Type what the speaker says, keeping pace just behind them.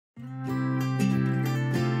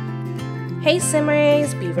Hey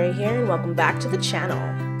Simmers, Beaver here and welcome back to the channel.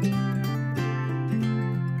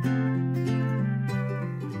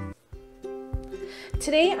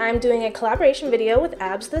 Today I'm doing a collaboration video with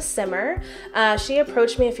Abbs the Simmer. She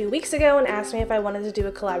approached me a few weeks ago and asked me if I wanted to do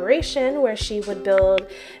a collaboration where she would build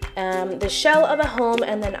the shell of a home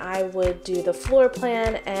and then I would do the floor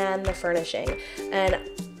plan and the furnishing. And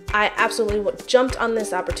I absolutely jumped on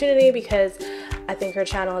this opportunity because I think her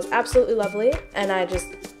channel is absolutely lovely and I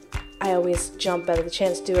always jump at the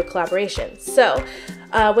chance to do a collaboration. So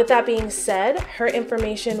with that being said, her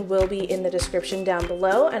information will be in the description down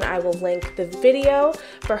below and I will link the video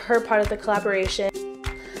for her part of the collaboration.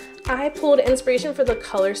 I pulled inspiration for the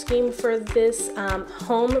color scheme for this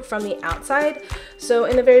home from the outside. So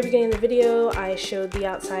in the very beginning of the video, I showed the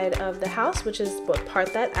outside of the house, which is what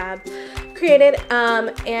part that Ab created,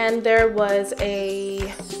 and there was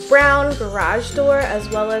a brown garage door as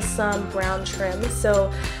well as some brown trim.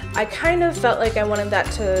 So I kind of felt like I wanted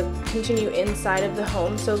that to continue inside of the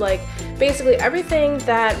home. So like basically everything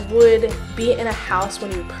that would be in a house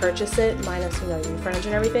when you purchase it, minus your furniture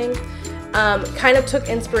and everything, kind of took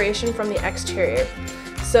inspiration from the exterior.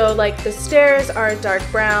 So like the stairs are dark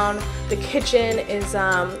brown, the kitchen is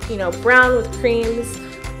brown with creams,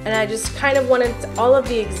 and I just kind of wanted all of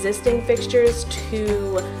the existing fixtures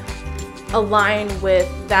to align with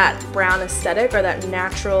that brown aesthetic or that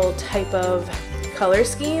natural type of color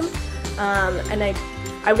scheme. And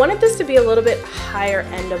I wanted this to be a little bit higher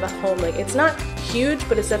end of a home. Like it's not huge,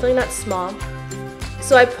 but it's definitely not small.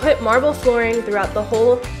 So I put marble flooring throughout the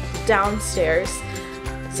whole downstairs.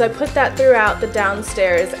 So I put that throughout the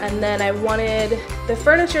downstairs, and then I wanted the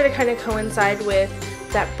furniture to kind of coincide with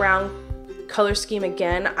that brown color scheme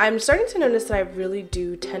again. I'm starting to notice that I really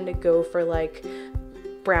do tend to go for like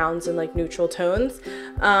browns and like neutral tones.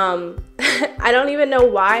 I don't even know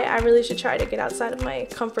why. I really should try to get outside of my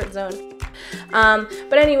comfort zone.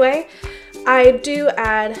 But anyway, I do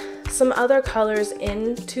add some other colors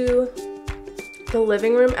into the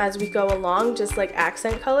living room as we go along, just like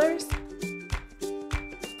accent colors.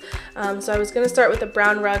 So I was gonna start with a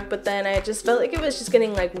brown rug, but then I just felt like it was just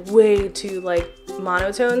getting like way too like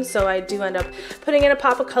monotone, so I do end up putting in a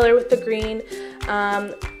pop of color with the green.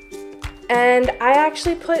 And I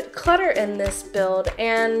actually put clutter in this build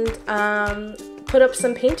and put up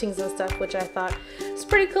some paintings and stuff, which I thought was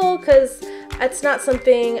pretty cool because it's not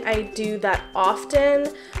something I do that often,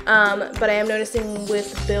 but I am noticing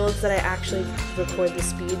with builds that I actually record the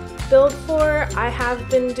speed build for, I have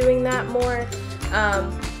been doing that more.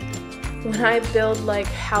 When I build like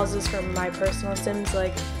houses for my personal Sims,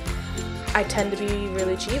 like I tend to be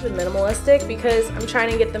really cheap and minimalistic because I'm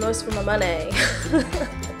trying to get the most for my money.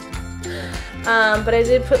 But I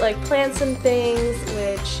did put like plants and things,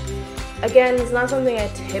 which again is not something I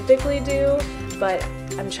typically do, but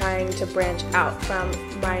I'm trying to branch out from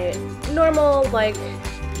my normal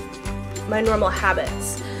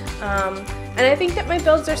habits. And I think that my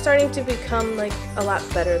builds are starting to become like a lot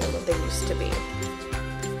better than what they used to be.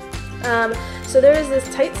 So there is this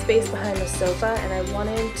tight space behind the sofa and I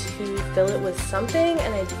wanted to fill it with something,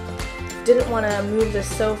 and I didn't want to move the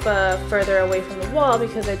sofa further away from the wall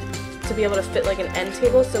because to be able to fit like an end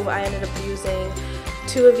table, so I ended up using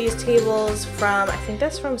two of these tables from, I think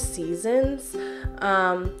that's from Seasons,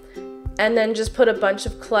 and then just put a bunch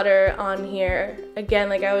of clutter on here. Again,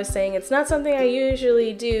 like I was saying, it's not something I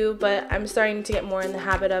usually do, but I'm starting to get more in the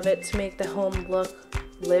habit of it to make the home look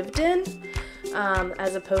lived in,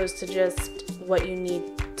 as opposed to just what you need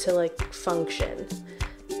to like function.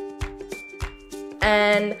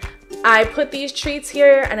 And I put these treats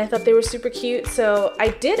here and I thought they were super cute, so I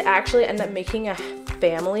did actually end up making a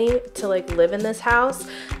family to like live in this house,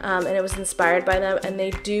 and it was inspired by them. And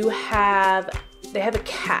they have a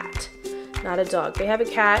cat, not a dog. They have a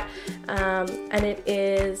cat, and it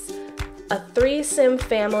is a 3-sim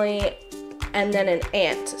family and then an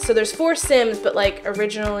aunt. So there's 4 Sims, but like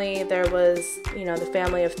originally there was, the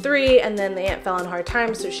family of 3, and then the aunt fell on hard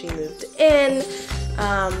times, so she moved in.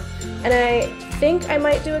 And I think I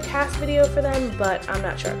might do a cast video for them, but I'm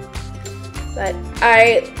not sure. But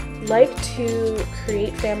I like to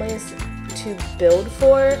create families to build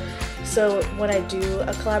for. So when I do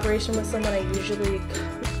a collaboration with someone, I usually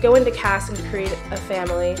go into cast and create a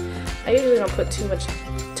family. I usually don't put too much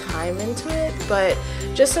time into it, but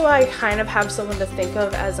just so I kind of have someone to think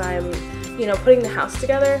of as I'm, putting the house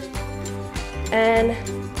together. And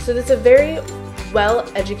so it's a very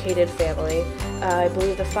well-educated family. I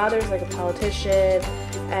believe the father is like a politician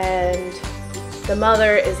and the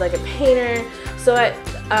mother is like a painter. So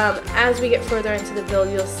as we get further into the build,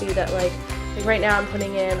 you'll see that like right now I'm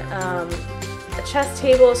putting in a chess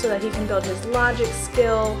table so that he can build his logic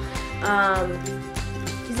skill.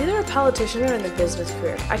 He's either a politician or in the business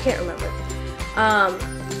career. I can't remember.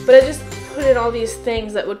 But I just put in all these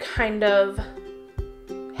things that would kind of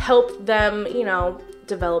help them, you know,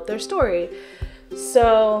 develop their story.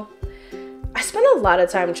 So I spent a lot of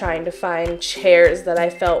time trying to find chairs that I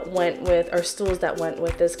felt went with, or stools that went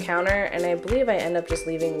with this counter, and I believe I end up just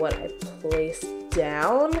leaving what I placed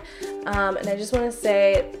down. And I just want to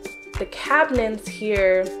say the cabinets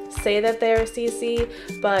here say that they're CC,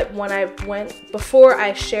 but when before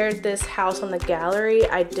I shared this house on the gallery,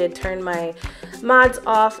 I did turn my mods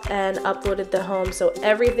off and uploaded the home, so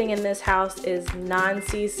everything in this house is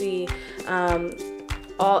non-CC.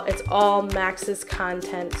 It's all Max's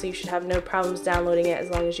content, so you should have no problems downloading it as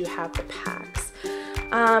long as you have the packs.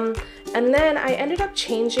 And then I ended up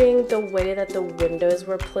changing the way that the windows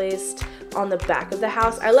were placed on the back of the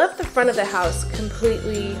house. I left the front of the house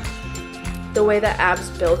completely the way that Abbs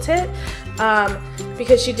built it,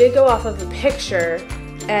 because she did go off of a picture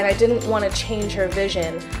and I didn't want to change her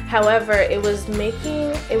vision. However, it was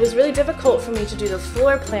really difficult for me to do the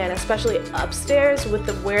floor plan, especially upstairs with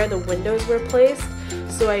where the windows were placed.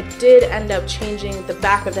 So I did end up changing the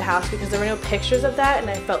back of the house because there were no pictures of that, and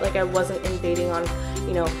I felt like I wasn't invading on,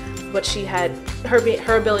 you know, what she had, her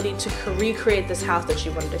ability to recreate this house that she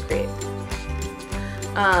wanted to create.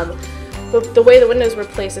 But the way the windows were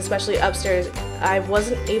placed, especially upstairs, I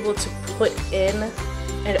wasn't able to put in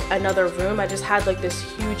another room. I just had like this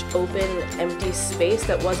huge open empty space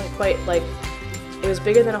that wasn't quite like, it was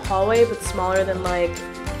bigger than a hallway but smaller than like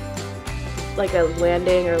a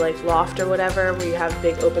landing or like loft or whatever where you have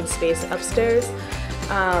big open space upstairs.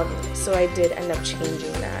 So I did end up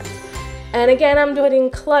changing that. And again, I'm putting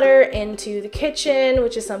clutter into the kitchen,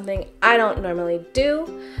 which is something I don't normally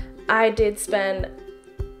do. I did spend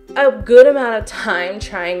a good amount of time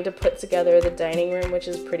trying to put together the dining room, which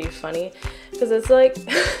is pretty funny because it's like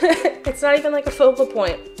it's not even like a focal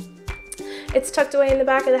point. It's tucked away in the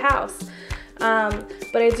back of the house.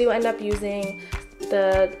 But I do end up using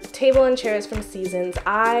the table and chairs from Seasons.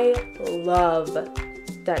 I love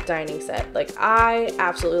that dining set. Like, I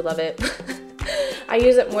absolutely love it. I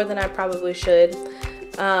use it more than I probably should.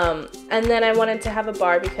 And then I wanted to have a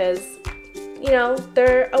bar because, you know,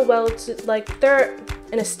 they're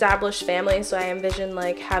an established family, so I envision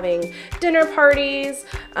like having dinner parties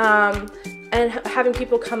and having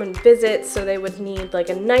people come and visit, so they would need like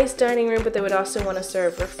a nice dining room, but they would also want to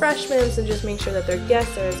serve refreshments and just make sure that their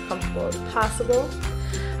guests are as comfortable as possible.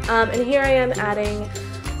 And here I am adding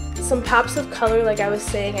some pops of color. Like I was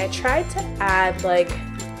saying, I tried to add like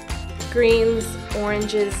greens,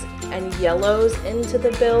 oranges, and yellows into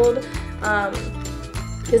the build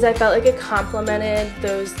because I felt like it complemented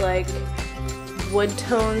those like wood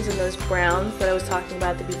tones and those browns that I was talking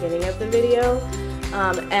about at the beginning of the video.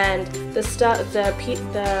 And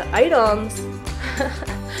the items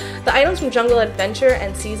the items from Jungle Adventure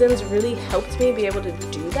and Seasons really helped me be able to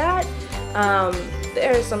do that.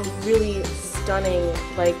 There are some really stunning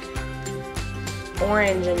like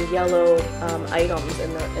orange and yellow items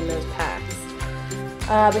in those packs.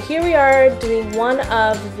 But here we are doing one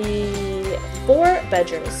of the 4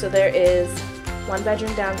 bedrooms. So there is 1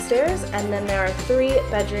 bedroom downstairs, and then there are 3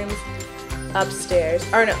 bedrooms upstairs.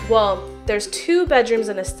 Or no, well, there's 2 bedrooms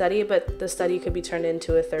and a study, but the study could be turned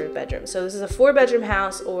into a 3rd bedroom. So this is a 4-bedroom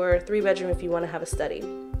house, or 3-bedroom if you want to have a study.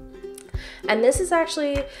 And this is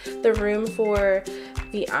actually the room for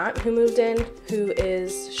the aunt who moved in, who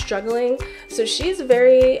is struggling. So she's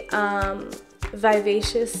very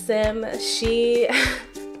vivacious sim. She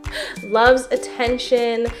loves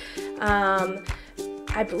attention.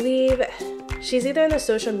 I believe she's either in the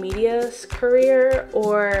social media career,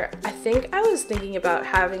 or I think I was thinking about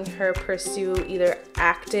having her pursue either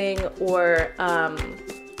acting or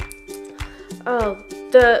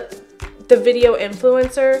the video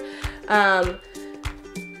influencer.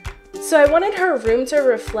 So I wanted her room to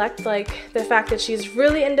reflect like the fact that she's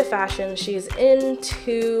really into fashion. She's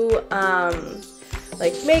into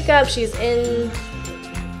like makeup. She's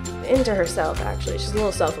into herself, actually. She's a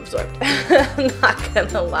little self-absorbed. I'm not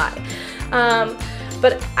gonna lie.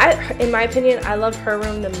 But in my opinion, I love her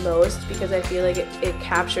room the most because I feel like it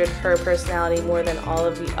captured her personality more than all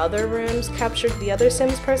of the other rooms captured the other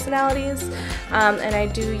Sims personalities. And I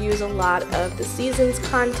do use a lot of the Seasons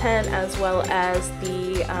content as well as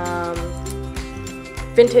the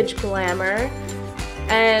vintage Glamour.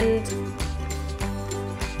 And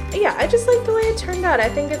yeah, I just like the way it turned out. I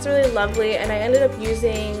think it's really lovely, and I ended up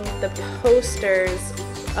using the posters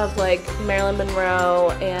of like Marilyn Monroe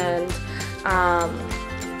and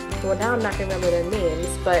well, now I'm not gonna remember their names,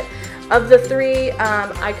 but of the 3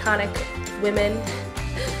 iconic women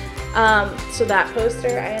So that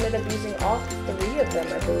poster, I ended up using all 3 of them,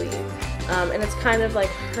 I believe. And it's kind of like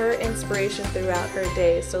her inspiration throughout her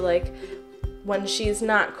day. So like when she's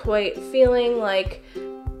not quite feeling like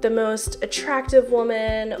the most attractive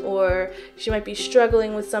woman, or she might be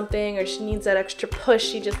struggling with something, or she needs that extra push,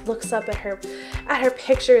 she just looks up at her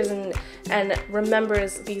pictures and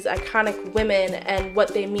remembers these iconic women and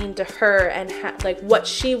what they mean to her, and like what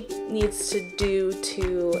she needs to do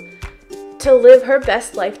to live her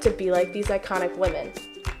best life, to be like these iconic women.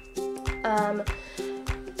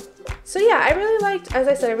 So yeah, I really liked, as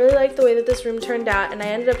I said, I really liked the way that this room turned out, and I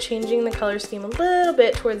ended up changing the color scheme a little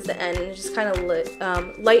bit towards the end, and just kind of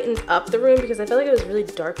lightened up the room, because I felt like it was really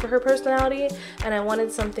dark for her personality, and I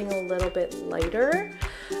wanted something a little bit lighter.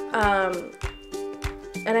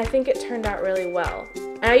 And I think it turned out really well.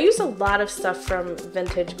 And I used a lot of stuff from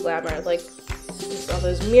vintage Glamour, like all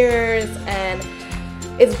those mirrors, and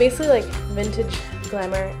it's basically like vintage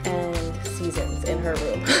Glamour and Seasons in her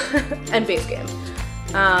room, and base game.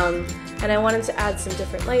 And I wanted to add some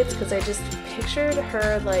different lights, because I just pictured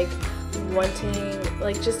her like wanting,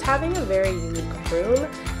 like just having a very unique room.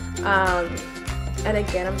 And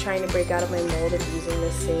again, I'm trying to break out of my mold of using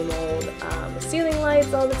the same old ceiling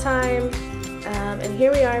lights all the time. And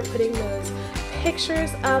here we are putting those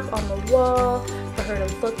pictures up on the wall for her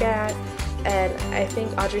to look at. And I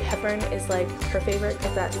think Audrey Hepburn is like her favorite,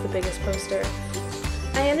 because that's the biggest poster.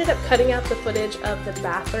 I ended up cutting out the footage of the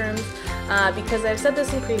bathrooms because I've said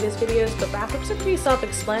this in previous videos, but bathrooms are pretty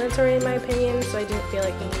self-explanatory in my opinion, so I didn't feel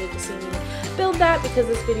like you needed to see me build that, because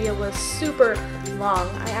this video was super long.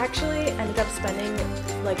 I actually ended up spending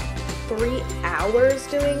like 3 hours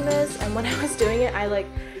doing this, and when I was doing it, I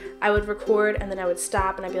would record and then I would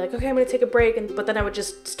stop and I'd be like, okay, I'm gonna take a break, but then I would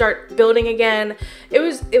just start building again. It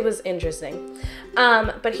was interesting.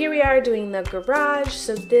 But here we are doing the garage.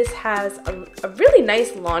 So this has a really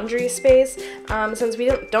nice laundry space. Since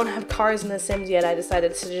we don't have cars in The Sims yet, I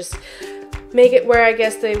decided to just make it where I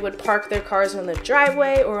guess they would park their cars on the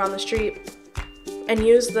driveway or on the street, and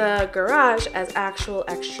use the garage as actual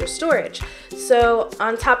extra storage. So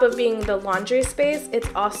on top of being the laundry space, it's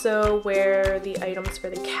also where the items for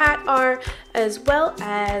the cat are, as well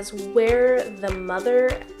as where the mother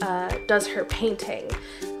does her painting.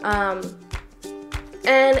 And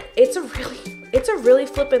it's a really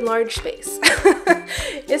flippin' large space.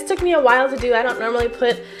 This took me a while to do. I don't normally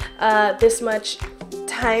put this much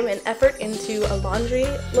time and effort into a laundry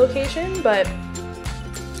location, but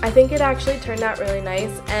I think it actually turned out really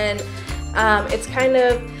nice, and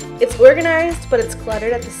it's organized, but it's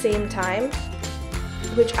cluttered at the same time,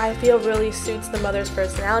 which I feel really suits the mother's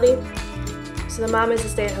personality. So the mom is a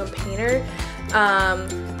stay-at-home painter,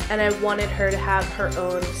 and I wanted her to have her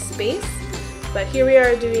own space. But here we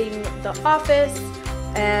are doing the office,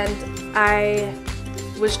 and I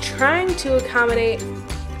was trying to accommodate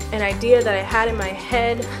an idea that I had in my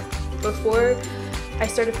head before I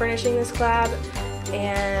started furnishing this collab.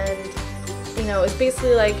 And you know, it's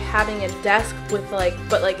basically like having a desk with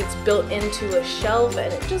but it's built into a shelf,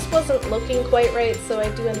 and it just wasn't looking quite right, so I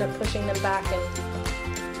do end up pushing them back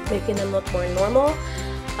and making them look more normal,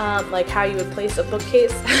 like how you would place a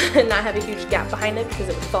bookcase and not have a huge gap behind it because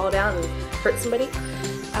it would fall down and hurt somebody.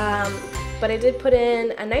 But I did put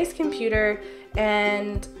in a nice computer,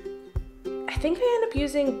 and I think I end up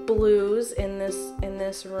using blues in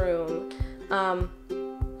this room.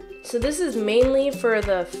 So this is mainly for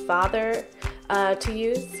the father to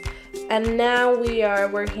use, and now we are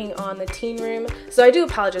working on the teen room. So I do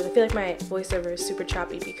apologize, I feel like my voiceover is super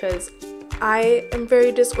choppy because I am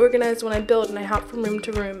very disorganized when I build, and I hop from room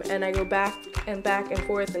to room and I go back and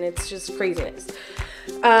forth, and it's just craziness.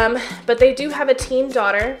 But they do have a teen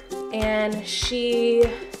daughter, and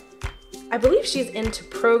I believe she's into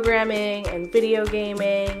programming and video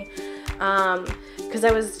gaming, because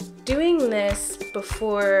I was doing this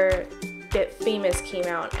before Get Famous came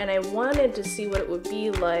out, and I wanted to see what it would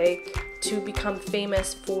be like to become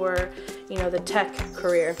famous for, you know, the tech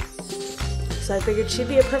career. So I figured she'd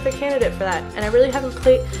be a perfect candidate for that. And I really haven't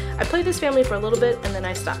I played this family for a little bit and then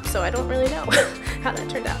I stopped, so I don't really know how that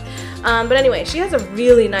turned out. But anyway, she has a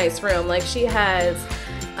really nice room. Like, she has,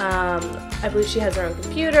 I believe she has her own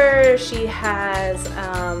computer, she has,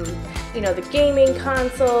 you know, the gaming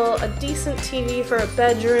console, a decent TV for a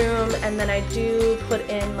bedroom, and then I do put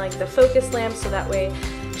in like the focus lamp, so that way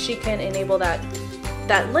she can enable that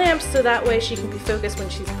lamp, so that way she can be focused when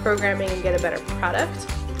she's programming and get a better product.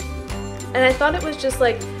 And I thought it was just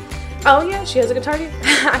like, oh yeah, she has a guitar too.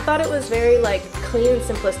 I thought it was very like clean and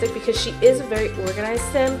simplistic, because she is a very organized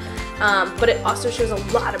sim, but it also shows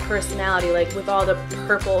a lot of personality, like with all the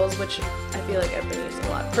purples, which I feel like I've been using a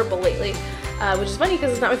lot of purple lately. which is funny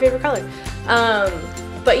because it's not my favorite color.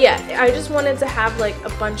 But yeah, I just wanted to have like a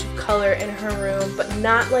bunch of color in her room, but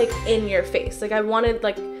not like in your face. Like I wanted,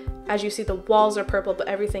 like, as you see, the walls are purple, but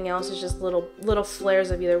everything else is just little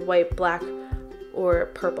flares of either white, black, or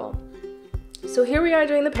purple. So here we are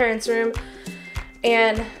doing the parents' room,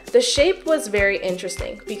 and the shape was very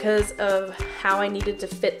interesting because of how I needed to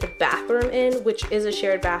fit the bathroom in, which is a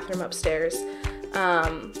shared bathroom upstairs.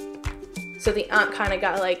 So the aunt kind of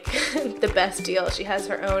got like the best deal. She has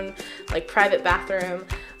her own like private bathroom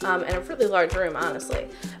and a really large room, honestly.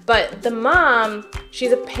 But the mom,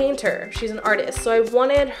 she's a painter, she's an artist. So I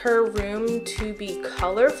wanted her room to be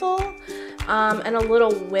colorful and a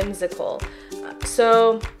little whimsical.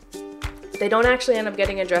 So they don't actually end up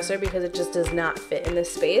getting a dresser because it just does not fit in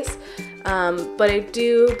this space. But I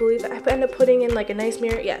do believe I end up putting in like a nice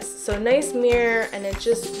mirror. Yes, so a nice mirror, and it's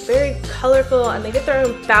just very colorful, and they get their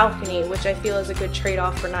own balcony, which I feel is a good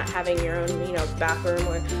trade-off for not having your own, you know, bathroom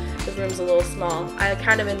where the room's a little small. I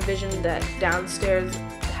kind of envisioned that downstairs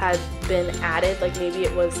had been added, like maybe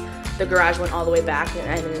it was the garage went all the way back,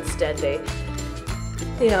 and instead they,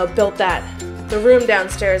 you know, built the room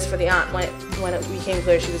downstairs for the aunt when it became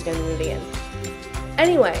clear she was going to be moving in.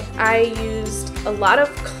 Anyway, I used a lot of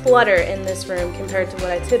clutter in this room compared to what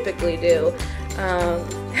I typically do,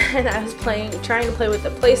 and I was trying to play with the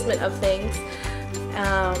placement of things.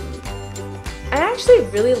 I actually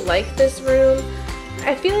really like this room.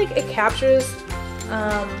 I feel like it captures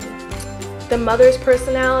the mother's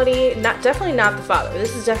personality, definitely not the father.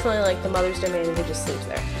 This is definitely like the mother's domain who just sleeps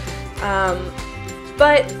there.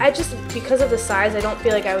 But I just, because of the size, I don't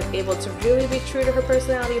feel like I was able to really be true to her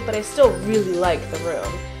personality, but I still really like the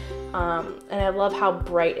room. And I love how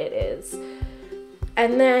bright it is.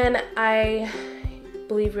 And then I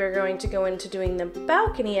believe we're going to go into doing the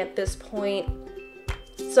balcony at this point.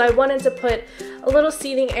 So I wanted to put a little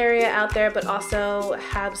seating area out there, but also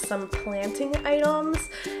have some planting items.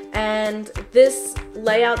 And this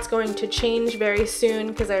layout's going to change very soon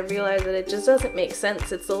because I realized that it just doesn't make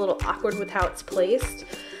sense. It's a little awkward with how it's placed.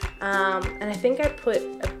 And I think I put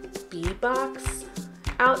a bee box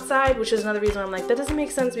outside, which is another reason I'm like, that doesn't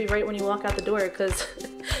make sense to be right when you walk out the door, because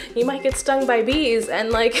you might get stung by bees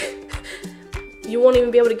and like you won't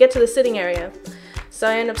even be able to get to the sitting area. So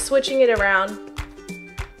I end up switching it around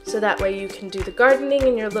so that way you can do the gardening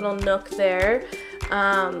in your little nook there.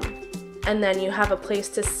 And then you have a place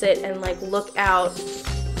to sit and like look out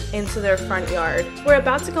into their front yard. We're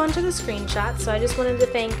about to go into the screenshot, so I just wanted to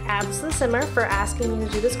thank Abbs the Simmer for asking me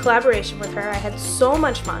to do this collaboration with her. I had so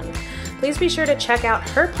much fun. Please be sure to check out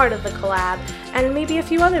her part of the collab and maybe a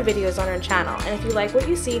few other videos on her channel. And if you like what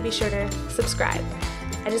you see, be sure to subscribe.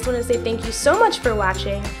 I just want to say thank you so much for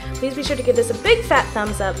watching. Please be sure to give this a big fat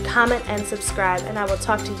thumbs up, comment, and subscribe, and I will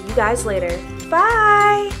talk to you guys later.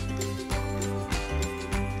 Bye!